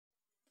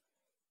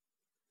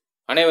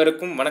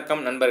அனைவருக்கும்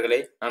வணக்கம் நண்பர்களே.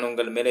 நான்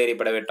உங்கள் மேலேறி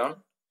படவேட்டான்.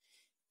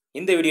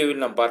 இந்த வீடியோவில்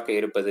நாம் பார்க்க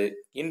இருப்பது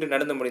இன்று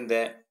நடந்து முடிந்த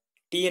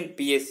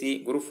டிஎன்பிஎஸ்சி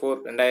குரூப்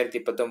 4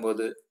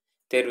 2019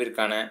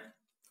 தேர்விற்கான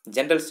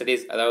ஜெனரல்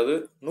ஸ்டடீஸ், அதாவது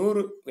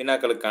 100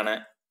 வினாக்களுக்கான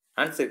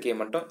ஆன்சர் கீயை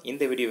மட்டும்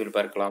இந்த வீடியோவில்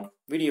பார்க்கலாம்.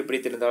 வீடியோ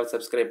பிடித்திருந்தால்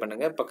சப்ஸ்கிரைப்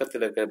பண்ணுங்க,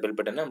 பக்கத்தில் இருக்கிற பெல்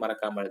பட்டனை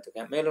மறக்காமல்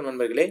அழுத்துங்க. மேலும்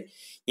நண்பர்களே,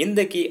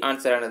 இந்த கீ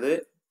ஆன்சர் ஆனது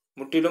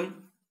முற்றிலும்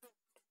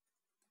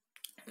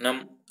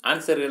நம்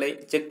ஆன்சர்களை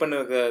செக்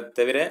பண்ணுவதை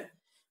தவிர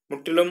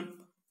முற்றிலும்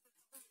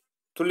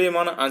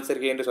துல்லியமான ஆன்சர்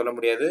கீ என்று சொல்ல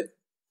முடியாது.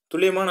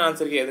 துல்லியமான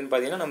ஆன்சர் கீ எதுன்னு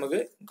பார்த்தீங்கன்னா, நமக்கு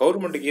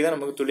கவர்மெண்ட் கீ தான்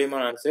நமக்கு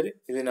துல்லியமான ஆன்சர்.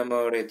 இது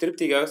நம்மளுடைய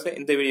திருப்திக்காக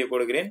இந்த வீடியோ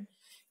போடுகிறேன்.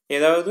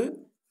 ஏதாவது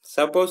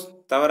சப்போஸ்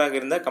தவறாக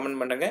இருந்தால் கமெண்ட்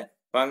பண்ணுங்க.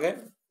 வாங்க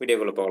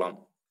வீடியோக்குள்ள போகலாம்.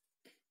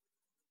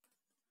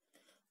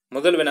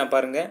 முதல் வினா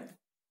பாருங்க.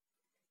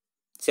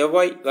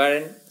 செவ்வாய்,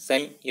 வியாழன்,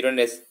 சனி,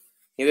 யுரேனஸ்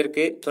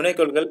இதற்கு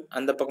துணைக்கோள்கள்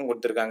அந்த பக்கம்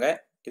கொடுத்துருக்காங்க.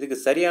 இதுக்கு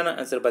சரியான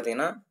ஆன்சர்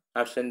பார்த்தீங்கன்னா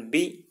ஆப்ஷன்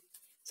பி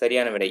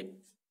சரியான விடை.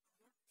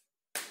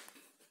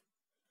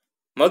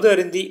 மது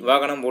அருந்தி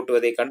வாகனம்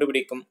ஓட்டுவதை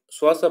கண்டுபிடிக்கும்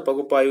சுவாச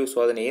பகுப்பாய்வு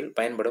சோதனையில்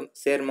பயன்படும்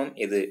சேர்மம்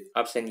எது?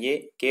 Option A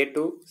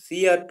K2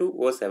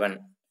 CR2O7.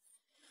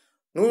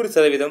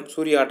 100%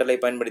 சூரிய ஆற்றலை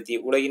பயன்படுத்தி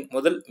உலகின்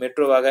முதல்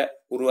மெட்ரோவாக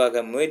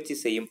உருவாக முயற்சி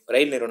செய்யும்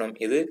ரயில் நிறுவனம்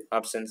எது?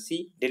 Option C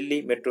Delhi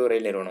metro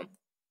rail நிறுவனம்.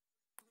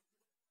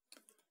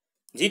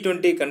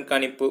 G20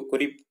 கண்காணிப்பு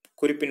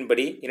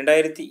குறிப்பின்படி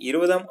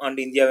 2020ஆம் ஆண்டு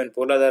இந்தியாவின்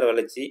பொருளாதார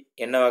வளர்ச்சி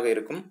என்னவாக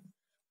இருக்கும்?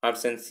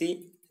 Option C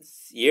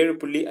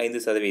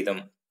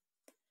 7.5%.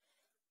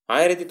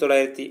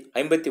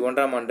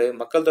 1951ஆம் ஆண்டு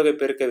மக்கள் தொகை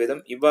பெருக்க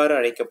விதம் இவ்வாறு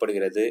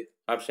அழைக்கப்படுகிறது.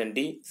 ஆப்ஷன்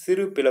டி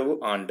சிறு பிளவு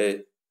ஆண்டு.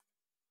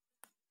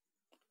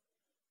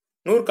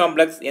 நூர்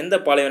காம்ப்ளெக்ஸ் எந்த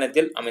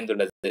பாலைவனத்தில்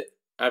அமைந்துள்ளது?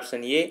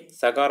 ஆப்ஷன் ஏ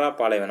சகாரா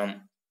பாலைவனம்.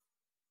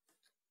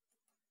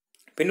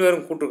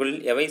 பின்வரும்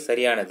கூற்றுகளில் எவை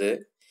சரியானது?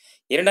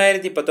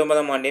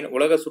 2019ஆம் ஆண்டின்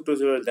உலக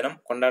சுற்றுச்சூழல் தினம்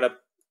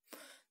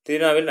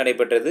திருநாவில்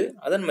நடைபெற்றது.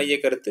 அதன் மைய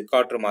கருத்து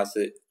காற்று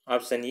மாசு.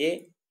 ஆப்ஷன் ஏ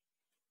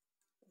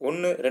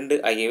 1, 2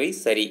 ஆகியவை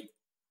சரி.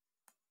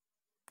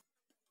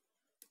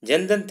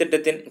 ஜன்தன்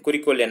திட்டத்தின்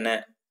குறிக்கோள் என்ன?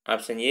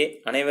 ஆப்ஷன் ஏ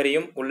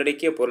அனைவரையும்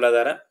உள்ளடக்கிய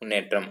பொருளாதார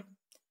முன்னேற்றம்.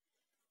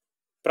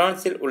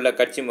 பிரான்சில் உள்ள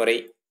கட்சி முறை.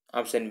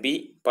 ஆப்ஷன் பி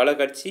பல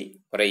கட்சி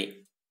முறை.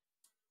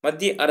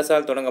 மத்திய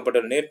அரசால்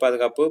தொடங்கப்பட்டுள்ள நீர்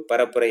பாதுகாப்பு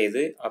பரப்புரை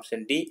எது?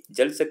 Option D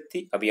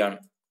Jal Shakti Abhiyan.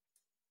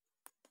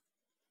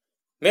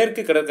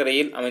 மேற்கு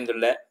கடற்கரையில்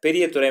அமைந்துள்ள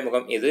பெரிய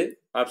துறைமுகம் எது?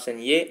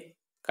 Option A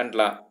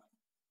Kandla.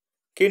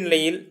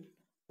 கீழ்நிலையில்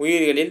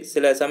உயிரிகளில்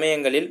சில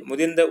சமயங்களில்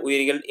முதிர்ந்த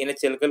உயிரிகள்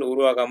இனச்செயல்கள்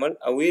உருவாகாமல்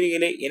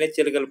அவ்வுயிரிகளை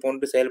இனச்செயல்கள்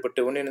போன்று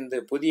செயல்பட்டு ஒன்றிணைந்து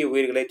புதிய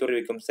உயிர்களை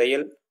தோற்றுவிக்கும்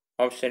செயல்.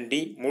 ஆப்ஷன் டி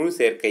முழு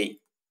சேர்க்கை.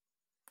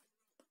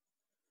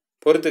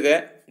 பொறுத்துக.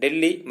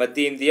 டெல்லி,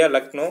 மத்திய இந்தியா,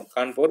 லக்னோ,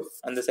 கான்பூர்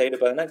அந்த சைடு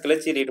பார்த்தீங்கன்னா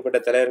கிளர்ச்சியில்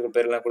ஈடுபட்ட தலைவர்கள்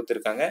பேரெல்லாம்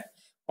கொடுத்துருக்காங்க.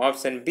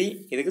 ஆப்ஷன் பி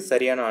இதுக்கு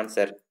சரியான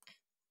ஆன்சர்.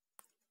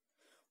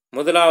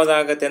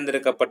 முதலாவதாக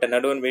தேர்ந்தெடுக்கப்பட்ட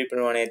நடுவண்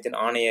விழிப்புணர்வு ஆணையத்தின்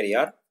ஆணையர்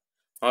யார்?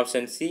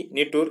 Option C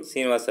நீட்டூர்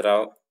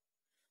Srinivasa Rao.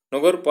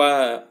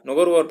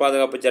 நுகர்வோர்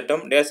பாதுகாப்பு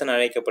சட்டம் டேஸ் என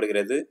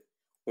அழைக்கப்படுகிறது.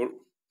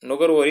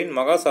 நுகர்வோரின்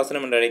மகா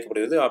சாசனம் என்று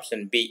அழைக்கப்படுகிறது.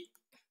 Option B.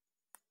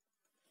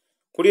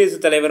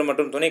 குடியரசுத் தலைவர்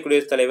மற்றும் துணை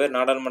குடியரசுத் தலைவர்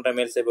நாடாளுமன்ற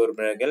மேல் சபை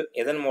உறுப்பினர்கள்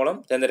எதன் மூலம்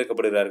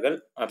தேர்ந்தெடுக்கப்படுகிறார்கள்?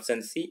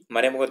 ஆப்ஷன் சி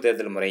மறைமுக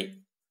தேர்தல் முறை.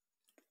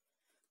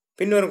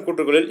 பின்வரும்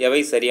கூற்றுகளில்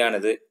எவை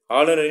சரியானது?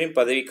 ஆளுநரின்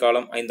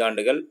பதவிக்காலம் 5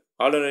 ஆண்டுகள்.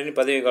 ஆளுநரின்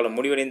பதவிக்காலம்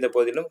முடிவடைந்த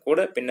போதிலும்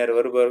கூட பின்னர்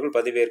வருபவர்கள்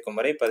பதவியேற்கும்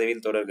வரை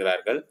பதவியில்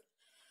தொடர்கிறார்கள்.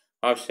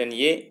 ஆப்ஷன்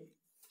ஏ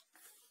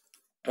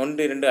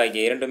 1, 2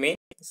 ஆகிய இரண்டுமே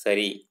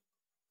சரி.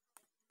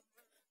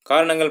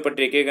 காரணங்கள்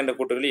பற்றிய கீழ்கண்ட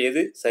கூற்றுகளில்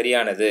எது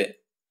சரியானது?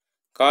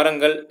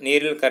 காரங்கள்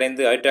நீரில்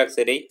கரைந்து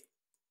ஹைட்ராக்சைடை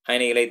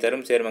அயனிகளை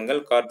தரும்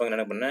சேர்மங்கள் கார்பன்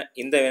எனப்படும்.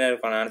 இந்த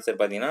வினாவிற்கான ஆன்சர்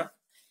பார்த்தீங்கன்னா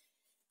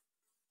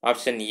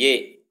ஆப்ஷன் ஏ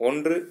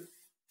 1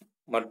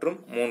 மற்றும்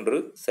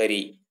 3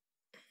 சரி.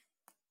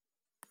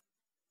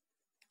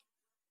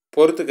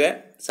 பொறுத்துக.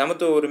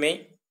 சமத்துவ உரிமை,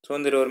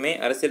 சுதந்திர உரிமை,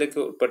 அரசியலுக்கு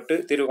உட்பட்டு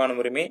தீர்வு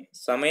காணும் உரிமை,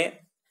 சமய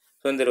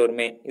சுதந்திர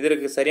உரிமை.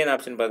 இதற்கு சரியான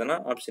ஆப்ஷன் பார்த்தோன்னா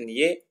ஆப்ஷன்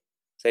ஏ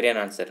சரியான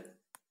ஆன்சர்.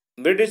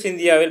 பிரிட்டிஷ்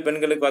இந்தியாவில்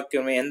பெண்களுக்கு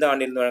வாக்குரிமை எந்த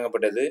ஆண்டிலிருந்து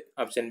வழங்கப்பட்டது?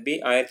 Option B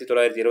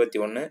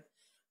 1921.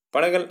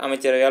 பணிகள்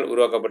அமைச்சரவையால்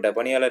உருவாக்கப்பட்ட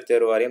பணியாளர்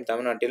தேர்வு வாரியம்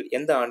தமிழ்நாட்டில்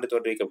எந்த ஆண்டு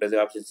தோற்றுவிக்கப்பட்டது?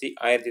 Option C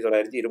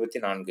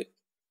 1924.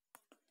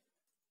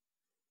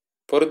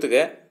 பொறுத்துக.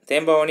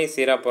 தேம்பாவணி,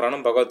 சீரா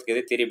புராணம்,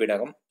 பகவத்கீதை,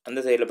 திரிபீடகம் அந்த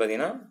சைடில்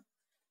பார்த்தீங்கன்னா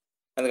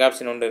அதுக்கு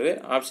ஆப்ஷன் 1 இருக்கு.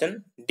 ஆப்ஷன்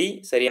டி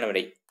சரியான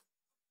விடை.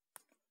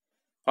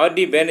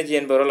 ஆர்.டி. பேனர்ஜி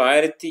என்பவரால்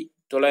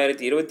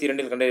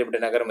 1922 கண்டறியப்பட்ட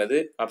நகரம் எது?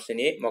 Option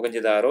A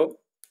Mohenjo-daro.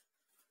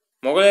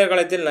 முகலாயர்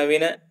காலத்தில்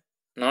நவீன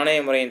நாணய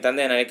முறையின்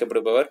தந்தை என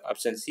அழைக்கப்படுபவர்.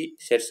 Option C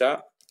Sher Shah.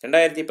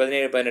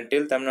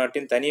 2017-18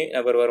 தமிழ்நாட்டின் தனி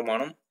நபர்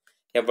வருமானம்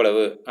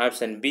எவ்வளவு?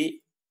 Option B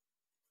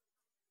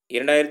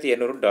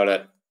 $2200.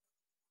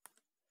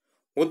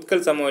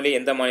 உத்கல் சமவெளி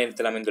எந்த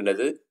மாநிலத்தில்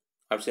அமைந்துள்ளது?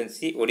 Option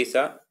C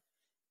Odisha.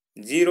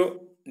 0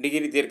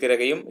 டிகிரி தீர்க்க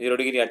ரேகையும் 0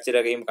 டிகிரி அச்சு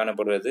ரேகையும்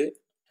காணப்படுவது.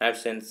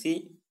 ஆப்ஷன் சி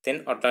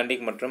தென்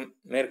அட்லாண்டிக் மற்றும்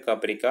மேற்கு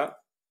ஆப்பிரிக்கா.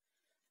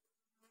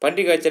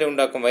 பன்றி காய்ச்சலை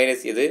உண்டாக்கும்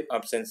வைரஸ் எது?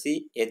 Option C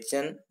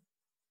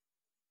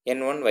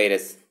H1N1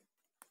 virus.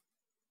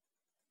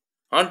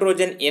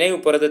 Androgen இணைவு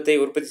புரதத்தை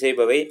உற்பத்தி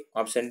செய்பவை.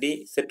 ஆப்ஷன் டி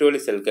செட்டோலி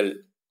செல்கள்.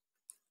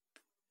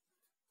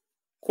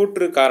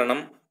 கூற்று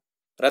காரணம்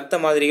இரத்த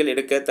மாதிரிகள்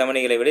எடுக்க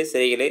தமனிகளை விட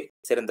சிறைகளே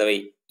சிறந்தவை.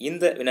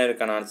 இந்த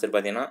வினாவிற்கான ஆன்சர்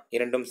பார்த்தீங்கன்னா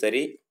இரண்டும்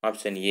சரி.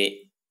 Option A.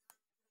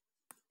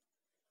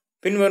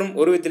 பின்வரும்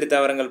ஒருவித்திலை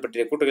தாவரங்கள்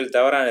பற்றிய கூற்றுகளில்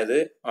தவறானது.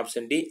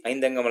 Option D.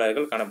 ஐந்தங்க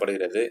மலர்கள்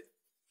காணப்படுகிறது.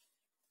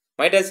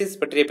 மைட்டாசிஸ்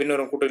பற்றிய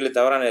பின்வரும் கூற்றுகளில்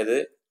தவறானது.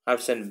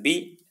 Option B.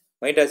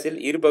 மைட்டாசில்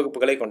இரு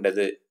பகுப்புகளை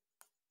கொண்டது.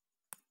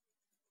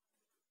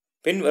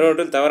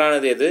 பின்வருவற்றில்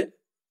தவறானது எது?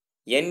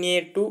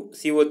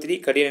 Na2CO3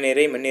 கடின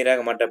நீரை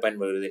மென்னீராக மாற்ற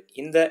பயன்படுகிறது.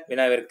 இந்த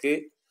வினாவிற்கு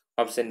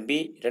ஆப்ஷன் பி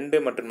 2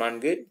 மற்றும்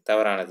 4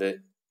 தவறானது.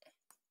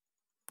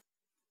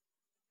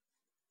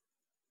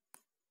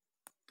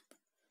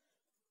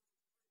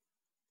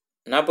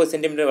 நாற்பது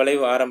சென்டிமீட்டர்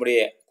வளைவு ஆரமுடைய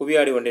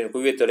குவியாடி ஒன்றின்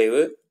குவிய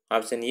தொலைவு.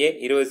 Option A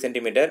 20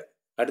 centimetre.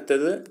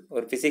 அடுத்தது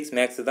ஒரு பிசிக்ஸ்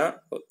மேக்ஸ் தான்.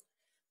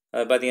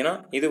 அது பார்த்தீங்கன்னா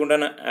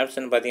இதுக்குண்டான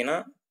ஆப்ஷன் பார்த்தீங்கன்னா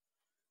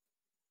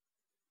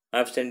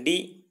ஆப்ஷன் டி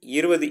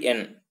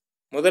 20N.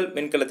 முதல்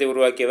மின்கலத்தை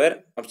உருவாக்கியவர்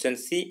ஆப்ஷன்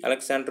சி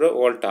அலெக்சாண்ட்ரோ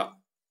வோல்டா.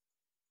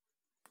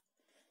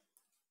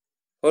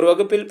 ஒரு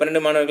வகுப்பில்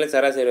 12 மாணவர்களின்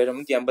சராசரி உயரம்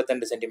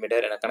 152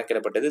 சென்டிமீட்டர் என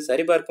கணக்கிடப்பட்டது.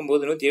 சரிபார்க்கும்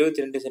போது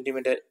 172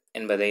 சென்டிமீட்டர்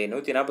என்பதை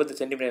 140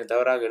 சென்டிமீட்டர்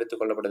தவறாக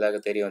எடுத்துக்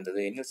கொள்ளப்பட்டதாக தெரிய வந்தது.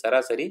 எனில்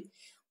சராசரி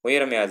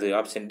உயரம் யாது?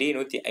 Option D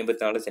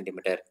 154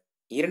 centimetre.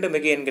 இரண்டு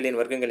மிக எண்களின்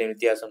வர்க்கங்களின்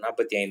வித்தியாசம்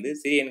 45.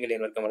 சிறிய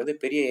எண்களின் வர்க்கமானது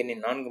பெரிய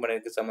எண்ணின் 4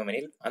 மடங்குக்கு சமம்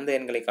எனில் அந்த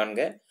எண்களை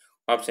காண்க.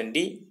 ஆப்ஷன்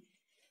டி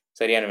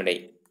சரியான விடை.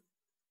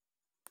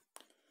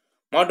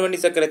 மாட்டுவண்டி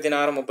சக்கரத்தின்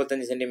ஆரம்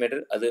 35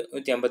 சென்டிமீட்டர். அது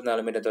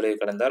 154 மீட்டர் தொலைவு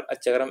கடந்தால்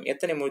அச்சக்கரம்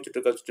எத்தனை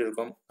முழுச்சுற்றுக்கள்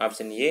சுற்றிருக்கும்?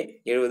 ஆப்ஷன் ஏ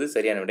 70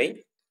 சரியான விடை.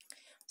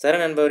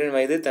 சரண் என்பவரின்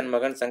வயது தன்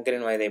மகன்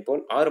சங்கரின் வயதை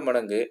போல் 6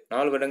 மடங்கு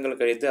 4 வருடங்கள்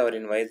கழித்து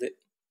அவரின்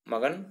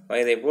மகன்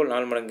வயதை போல்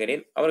 4 மடங்கு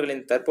எனில்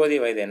அவர்களின்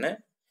தற்போதைய வயது என்ன?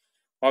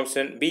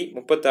 Option B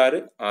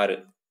 36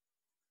 6.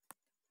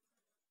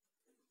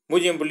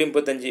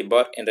 0.35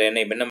 பார் என்ற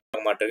எண்ணை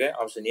பின்னமாக மாற்றுக.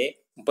 Option A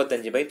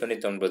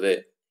 35/99.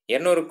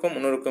 200க்கும்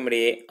 300க்கும்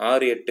இடையே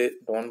 6, 8,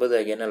 9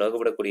 ஆகிய எண்ணில்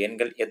வகுப்படக்கூடிய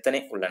எண்கள் எத்தனை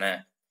உள்ளன?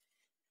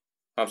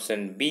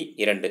 Option B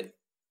 2.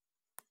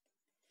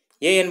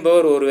 ஏ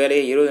என்பவர் ஒரு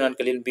வேலையை 20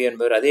 நாட்களில், பி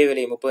என்பவர் அதே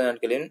வேலையை 30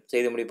 நாட்களில்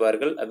செய்து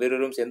முடிப்பார்கள்.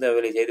 அவ்விருவரும் சேர்ந்து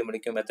அவ்வேலையை செய்து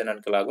முடிக்கும் எத்தனை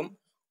நாட்கள் ஆகும்?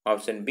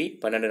 ஆப்ஷன் பி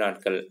 12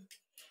 நாட்கள்.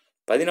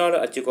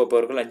 14 அச்சு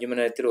கோப்பவர்கள் 5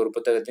 மணி நேரத்தில் ஒரு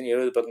புத்தகத்தின்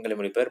 70 பக்கங்களை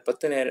முடிப்பர்.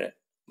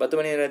 10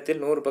 மணி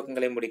நேரத்தில் 100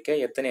 பக்கங்களை முடிக்க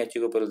எத்தனை அச்சு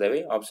கோப்பர்கள்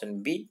தேவை? Option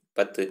B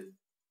 10.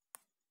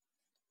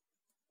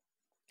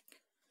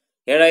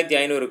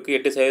 7500க்கு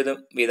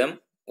 8%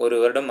 ஒரு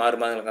வருடம் 6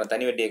 மாதங்களுக்கான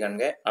தனி வட்டியை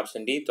காண்க.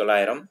 Option D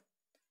 900.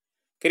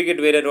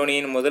 கிரிக்கெட் வீரர்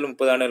ரோனியின் முதல்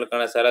 30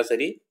 ஆண்டுகளுக்கான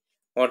சராசரி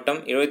ஓட்டம்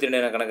 72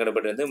 என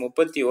கணக்கிடப்பட்டிருந்தது.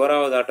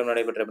 31வது ஆட்டம்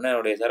நடைபெற்ற பின்னர்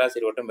அவருடைய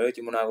சராசரி ஓட்டம்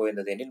 73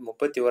 உயர்ந்தது எனில்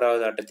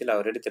 31வது ஆட்டத்தில்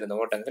அவர் எடுத்திருந்த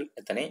ஓட்டங்கள்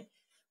எத்தனை?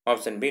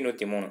 Option B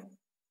 103.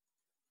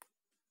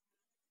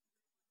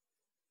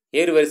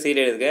 ஏறு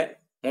வரிசையில் எழுதுக.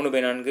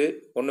 3/4,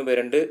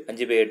 1/2,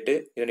 5/8.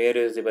 இதனுடைய ஏறு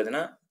வரிசை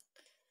பார்த்தீங்கன்னா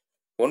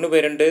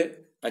 1/2,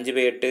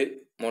 5/8,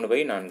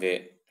 3/4.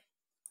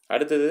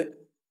 அடுத்தது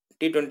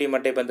T20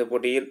 மட்டைப்பந்து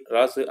போட்டியில்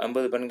ராசு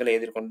 50 பந்துகளை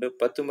எதிர்கொண்டு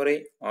 10 முறை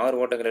 6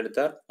 ஓட்டங்கள்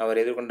எடுத்தார். அவர்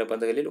எதிர்கொண்ட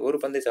பந்துகளில் ஒரு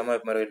பந்தை சம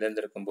முறையில்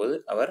தேர்ந்தெடுக்கும் போது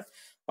அவர்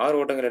 6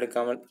 ஓட்டங்கள்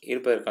எடுக்காமல்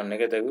இருப்பதற்கான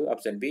நிகழ்தகவு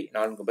ஆப்ஷன் பி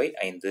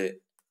 4/5.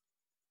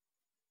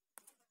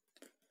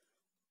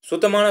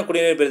 சுத்தமான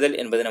குடிநீர் பெறுதல்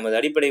என்பது நமது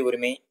அடிப்படை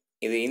உரிமை.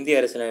 இது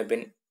இந்திய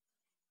அரசியலமைப்பின்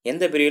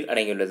எந்த பிரிவில்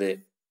அடங்கியுள்ளது?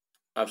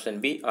 Option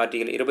B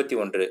article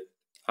 21.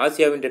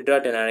 ஆசியாவின்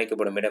டெட்ராட் என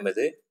அழைக்கப்படும் இடம்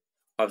எது?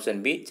 Option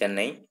B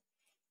Chennai.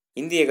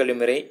 இந்திய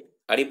கல்விமுறை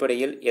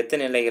அடிப்படையில்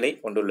எத்தனை நிலைகளை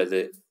கொண்டுள்ளது?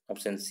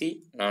 Option C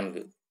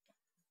 4.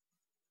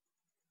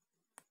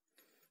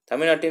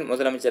 தமிழ்நாட்டின்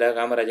முதலமைச்சராக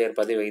காமராஜர்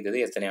பதவி வகித்தது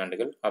எத்தனை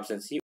ஆண்டுகள்?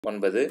 Option C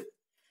 9.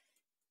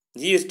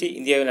 ஜிஎஸ்டி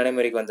இந்தியாவில்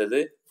நடைமுறைக்கு வந்தது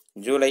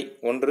ஜூலை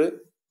 1,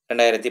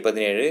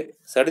 2017.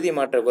 சடுதி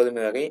மாற்ற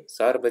கோதுமை வகை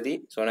சார்பதி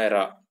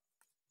சொனேரா.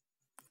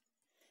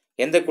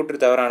 எந்த கூற்று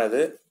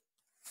தவறானது?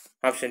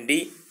 ஆப்ஷன் டி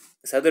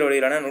சதுர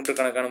வடிவிலான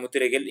நூற்றுக்கணக்கான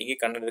முத்திரைகள் இங்கே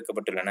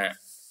கண்டெடுக்கப்பட்டுள்ளன.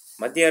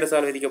 மத்திய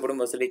அரசால்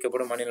விதிக்கப்படும்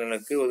வசூலிக்கப்படும்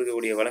மாநிலங்களுக்கு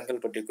ஒதுக்கக்கூடிய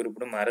வளங்கள் பற்றி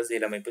குறிப்பிடும்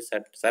அரசியலமைப்பு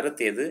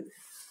சரத்து எது?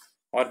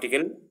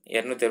 ஆர்டிகல்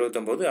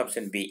 269.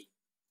 Option B.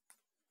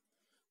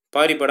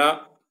 பாரிபடா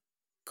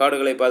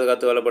காடுகளை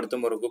பாதுகாத்து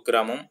வளப்படுத்தும் ஒரு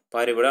குக்கிராமம்.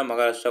 பாரிபடா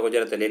மகாராஷ்டிரா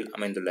குஜராத்தில்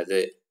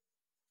அமைந்துள்ளது.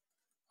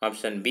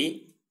 ஆப்ஷன் பி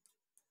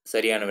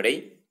சரியான விடை.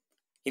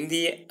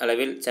 இந்திய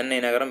அளவில் சென்னை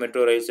நகரம்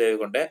மெட்ரோ ரயில் சேவை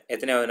கொண்ட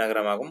எத்தனையாவது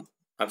நகரமாகும்?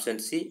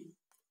 Option C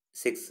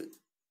 6.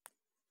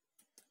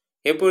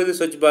 எப்பொழுது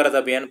ஸ்வச் பாரத்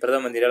அபியான்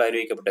பிரதம மந்திரியால்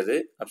அறிவிக்கப்பட்டது?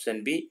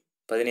 Option B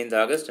 15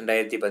 August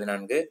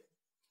 2014.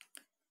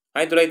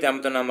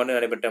 1951 ஆண்டு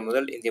நடைபெற்ற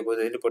முதல் இந்திய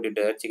பொதுத்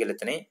போட்டியிட்ட கட்சிகள்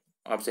எத்தனை?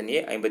 Option A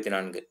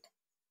 54.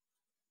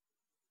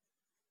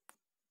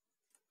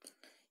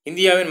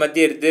 இந்தியாவின்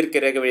மத்திய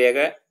தெற்கு ரேகை வழியாக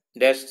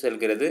டேஷ்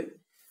செல்கிறது?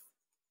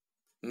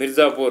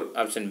 மிர்சாபூர்.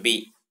 Option B.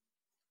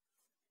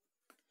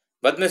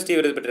 பத்மஸ்ரீ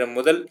விருது பெற்ற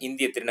முதல்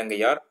இந்திய திருநங்கை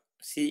யார்?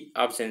 சி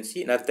ஆப்ஷன் சி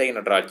நர்த்தகி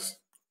நடராஜ்.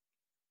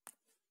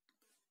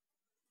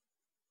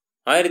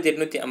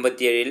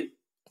 1857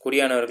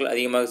 குடியானவர்கள்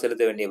அதிகமாக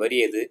செலுத்த வேண்டிய வரி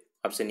எது?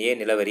 Option A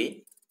நிலவரி.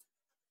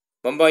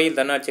 பம்பாயில்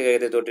தன்னாட்சி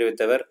கழகத்தை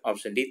தோற்றுவித்தவர்?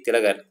 ஆப்ஷன் டி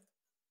திலகர்.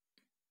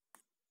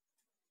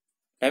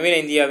 நவீன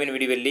இந்தியாவின்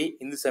விடிவெள்ளி,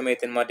 இந்து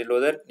சமயத்தின் மார்ட்டின்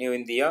லூதர், நியூ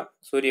இந்தியா,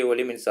 சூரிய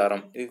ஒளி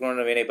மின்சாரம்.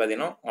 இதுக்கு வினை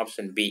பார்த்தீங்கன்னா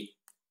ஆப்ஷன் பி.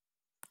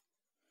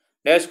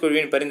 டேஷ்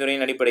குழுவின்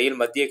பரிந்துரையின் அடிப்படையில்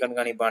மத்திய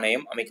கண்காணிப்பு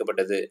ஆணையம்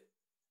அமைக்கப்பட்டது.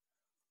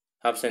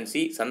 Option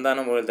C.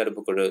 சந்தானம் ஊழல்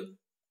தடுப்பு குழு.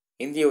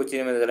 இந்திய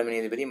உச்சநீதிமன்ற தலைமை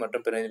நீதிபதி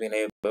மற்றும் பிரதிநிதி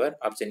நிலையவர்.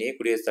 Option A.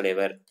 குடியரசுத்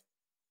தலைவர்.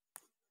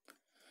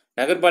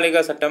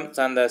 நகர்பாலிகா சட்டம்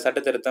சார்ந்த சட்ட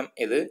திருத்தம்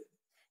எது?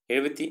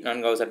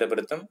 74வது சட்ட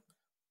திருத்தம்.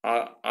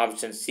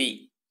 Option C.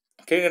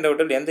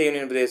 கீழ்கண்டவற்றில் எந்த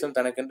யூனியன் பிரதேசம்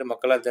தனக்கென்று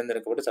மக்களால்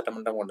தேர்ந்தெடுக்கப்பட்டு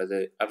சட்டமன்றம் கொண்டது?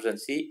 Option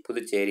C.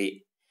 புதுச்சேரி.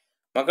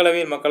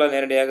 மக்களவையில் மக்களால்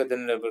நேரடியாக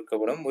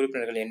தேர்ந்தெடுக்கப்படும்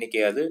உறுப்பினர்கள்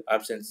எண்ணிக்கையாது?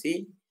 Option C.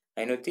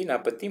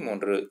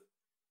 543.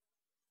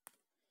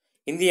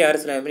 இந்திய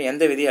அரசியலமைப்பின்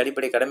எந்த விதி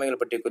அடிப்படை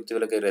கடமைகள் பற்றி குறித்து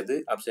விளக்குகிறது?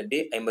 Option D.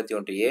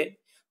 51A.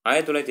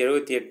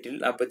 1978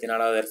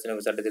 44வது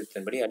அரசியலமைப்பு சட்ட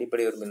திருத்தத்தின்படி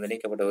அடிப்படை உரிமை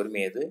நீக்கப்பட்ட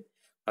உரிமை எது?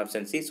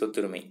 Option C.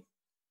 சொத்துரிமை.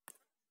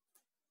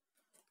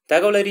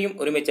 தகவல் அறியும்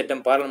உரிமை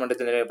சட்டம்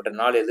பாராளுமன்றத்தில் நிறைவேற்றப்பட்ட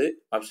நாள் எது?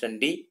 Option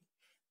D.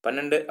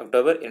 12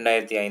 அக்டோபர்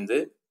 2005.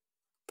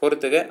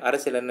 பொறுத்துக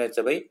அரசியல் நிர்ணய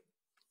சபை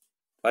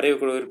வரைவு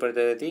குழு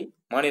உறுப்பினர்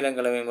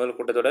மாநிலங்களவை முதல்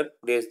கூட்டத்தொடர்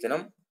குடியரசு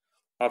தினம்.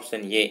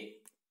 Option A.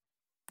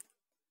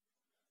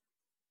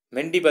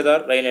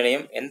 மெண்டிபதார் ரயில்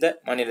நிலையம் எந்த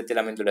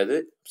மாநிலத்தில் அமைந்துள்ளது?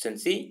 Option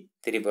C.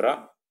 திரிபுரா.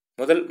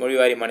 முதல்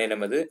மொழிவாரி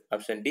மாநிலம் எது?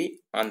 Option D.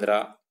 ஆந்திரா.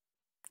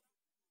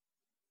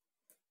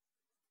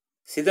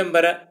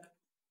 சிதம்பர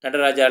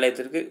நடராஜ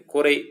ஆலயத்திற்கு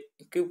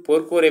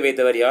போர்க்கூரை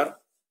வைத்தவர் யார்?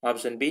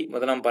 Option B.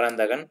 முதலாம்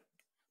பராந்தகன்.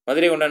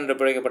 மதுரை கொண்டான் என்று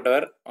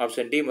பிழைக்கப்பட்டவர்?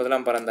 Option D.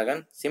 முதலாம்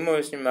பராந்தகன். சிம்ம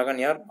விஷ்ணுவின் மகன்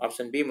யார்?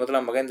 Option B.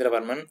 முதலாம்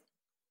மகேந்திரவர்மன்.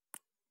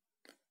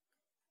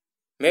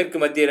 மேற்கு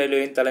மத்திய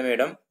ரயில்வேயின்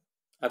தலைமையிடம்?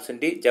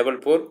 Option D.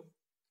 ஜபல்பூர்.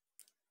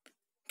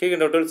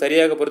 கீழ்கண்டவற்றுள்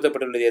சரியாக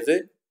பொருத்தப்பட்டுள்ளது எது?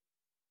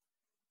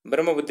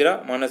 பிரம்மபுத்திரா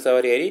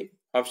மானசவாரி ஏரி.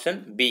 Option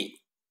B.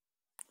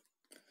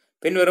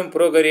 பின்வரும்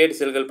புரோகரியேட்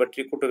செல்கள்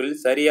பற்றி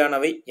கூற்றுகளில்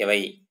சரியானவை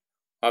எவை?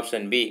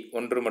 Option B.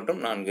 1 மற்றும்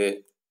 4.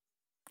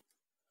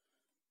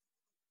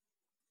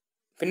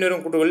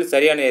 பின்வரும் கூற்றுகளில்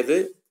சரியான எது?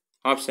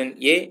 Option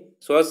A.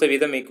 சுவாச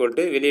வீதம்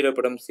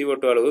வெளியிடப்படும்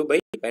CO2 அளவு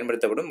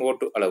பயன்படுத்தப்படும்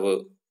O2 அளவு.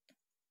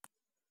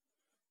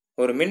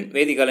 ஒரு மின்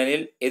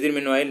வேதிகலனில்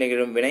எதிர்மின்வாயில்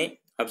நிகழும் வினை?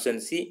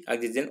 Option C.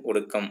 ஆக்சிஜன்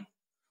ஒடுக்கம்.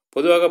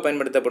 பொதுவாக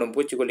பயன்படுத்தப்படும்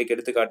பூச்சிக்கொல்லிக்கு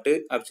எடுத்துக்காட்டு?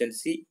 Option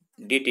C.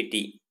 DDT.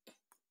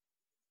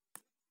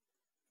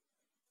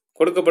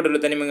 கொடுக்கப்பட்டுள்ள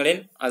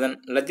தனிமங்களின் அதன்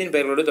லத்தீன்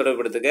பெயர்களோடு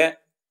தொடர்புபடுத்துக.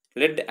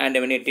 லெட்,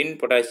 ஆண்டமனி, டின்,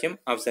 பொட்டாசியம்.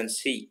 Option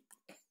C.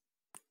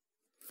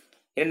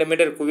 2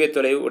 மீட்டர் குவிய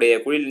தொலைவு உடைய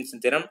குழி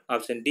லென்ஸின் திறன்?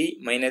 Option D.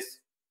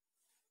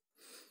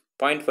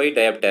 -0.5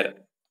 டயாப்டர்.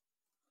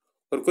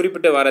 ஒரு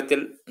குறிப்பிட்ட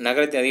வாரத்தில்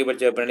நகரத்தின்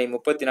அதிகபட்ச வெப்பநிலை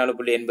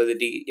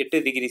 34.8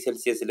 டிகிரி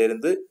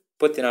செல்சியஸிலிருந்து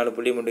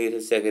 34.3 டிகிரி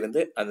செல்சியஸாக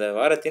இருந்து அந்த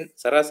வாரத்தின்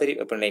சராசரி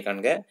வெப்பநிலை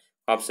காண்க.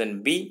 Option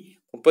B.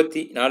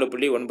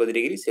 34.9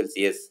 degree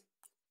Celsius.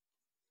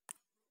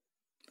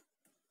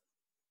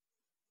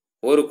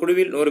 ஒரு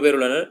குழுவில் 100 பேர்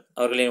உள்ளனர்.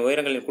 அவர்களின்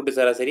உயரங்களின் கூட்டு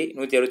சராசரி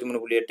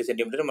 163.8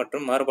 சென்டிமீட்டர்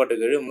மற்றும்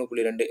மாறுபாட்டுக்கு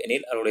 3.2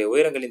 எனில் அவருடைய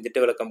உயரங்களின் திட்ட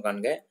விளக்கம்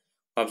காண்க.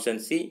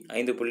 Option C.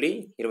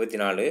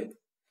 5.24.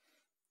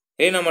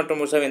 ரீனா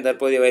மற்றும் உஷாவின்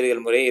தற்போதைய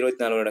வயதுகள் முறை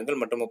 24 வருடங்கள்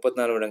மற்றும்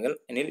 34 வருடங்கள்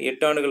எனில்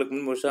 8 ஆண்டுகளுக்கு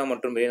முன் உஷா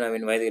மற்றும்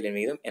ரீனாவின் வயதுகளின்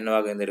விகிதம்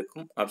என்னவாக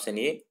இருந்திருக்கும்? Option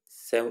A.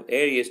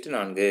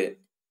 7:4.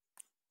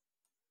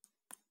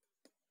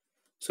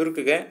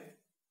 சுருக்குக.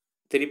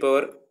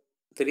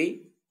 3^3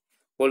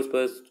 whole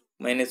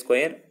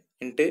square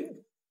into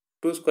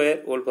 2 square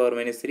whole power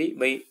 -3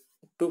 by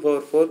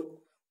 2^4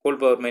 whole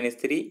power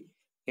 -3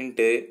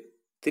 into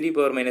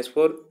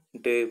 3^-4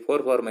 into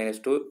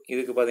 4^-2.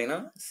 இதுக்கு பார்த்தீங்கன்னா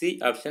சி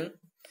ஆப்ஷன்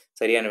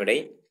சரியான விடை.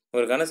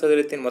 ஒரு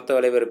கனசதுரத்தின் மொத்த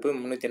வலைபரப்பு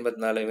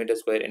 384 மீட்டர்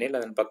ஸ்கொயர் எனில்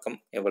அதன் பக்கம்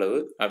எவ்வளவு?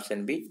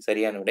 ஆப்ஷன் பி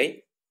சரியான விடை.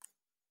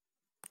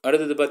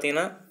 அடுத்தது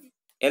பார்த்தீங்கன்னா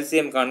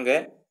எல்சிஎம் காண்க.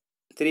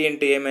 3 ×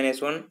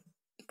 a-1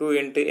 2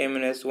 ×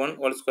 a-1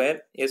 whole square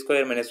a²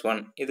 - 1.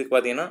 இதுக்கு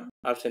பார்த்தீங்கன்னா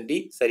ஆப்ஷன் டி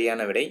சரியான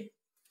விடை.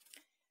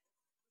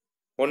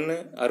 1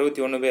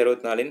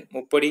 61/64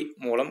 முப்படி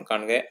மூலம்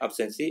காண்க.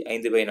 Option C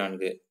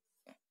 5/4.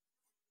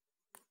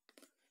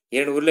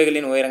 2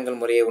 உருளைகளின் உயரங்கள்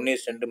முறையே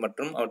 1:2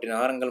 மற்றும் அவற்றின்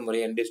ஆரங்கள்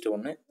முறையே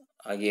 2:1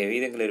 ஆகிய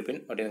விகிதங்கள்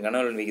இருப்பின் அவற்றின்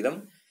கனவளன் விகிதம்?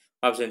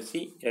 Option C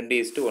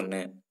 2:1.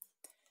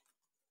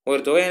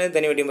 ஒரு தொகையானது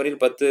தனி வட்டி முறையில்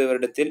 10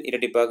 வருடத்தில்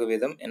இரட்டிப்பாக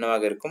வீதம்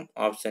என்னவாக இருக்கும்?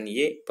 Option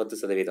A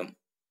 10%.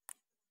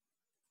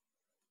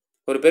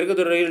 ஒரு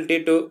பெருக்குத்தொடரில்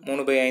T2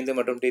 3/5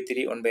 மற்றும்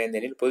T3 1/5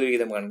 எனில் பொது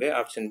விகிதம் காண்க.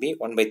 Option B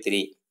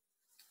 1/3.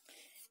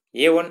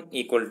 A1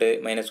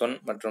 -1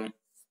 மற்றும்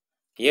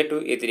A2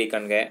 A3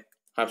 காண்க.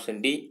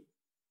 Option D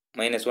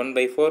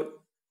 -1/4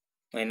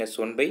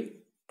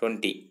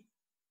 -1/20.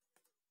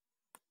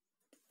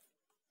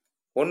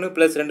 1 +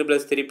 2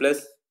 + 3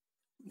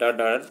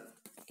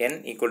 n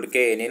 = k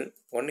எனில்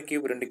 1³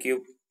 2³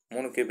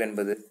 3³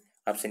 என்பது?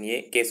 Option A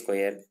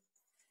k².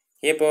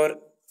 a power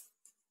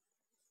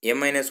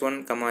m-1,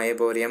 a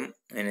power m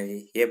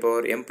a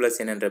power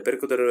m+n என்ற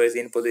பெருக்குத்தொடர்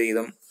வரிசையின் பொது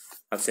விகிதம்?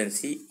 Option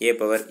C a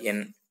power n.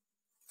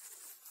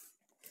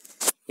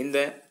 இந்த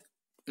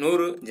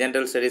 100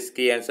 ஜெனரல் ஸ்டடீஸ்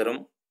கீ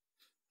ஆன்சரும்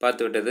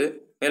பார்த்துவிட்டது.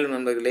 மேலும்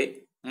நண்பர்களே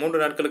 3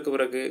 நாட்களுக்கு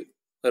பிறகு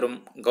வரும்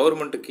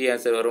கவர்மெண்ட் கீ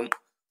ஆன்சர் வரும்.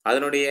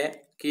 அதனுடைய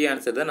கீ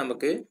ஆன்சர் தான்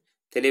நமக்கு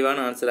தெளிவான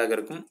ஆன்சராக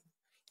இருக்கும்.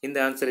 இந்த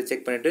ஆன்சரை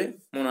செக் பண்ணிவிட்டு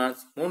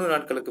 3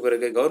 நாட்களுக்கு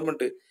பிறகு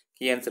கவர்மெண்ட்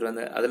கீ ஆன்சர்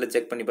வந்து அதில்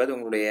செக் பண்ணி பார்த்து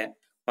உங்களுடைய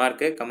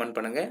மார்க்கை கமெண்ட்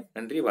பண்ணுங்கள்.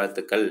 நன்றி,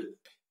 வாழ்த்துக்கள்.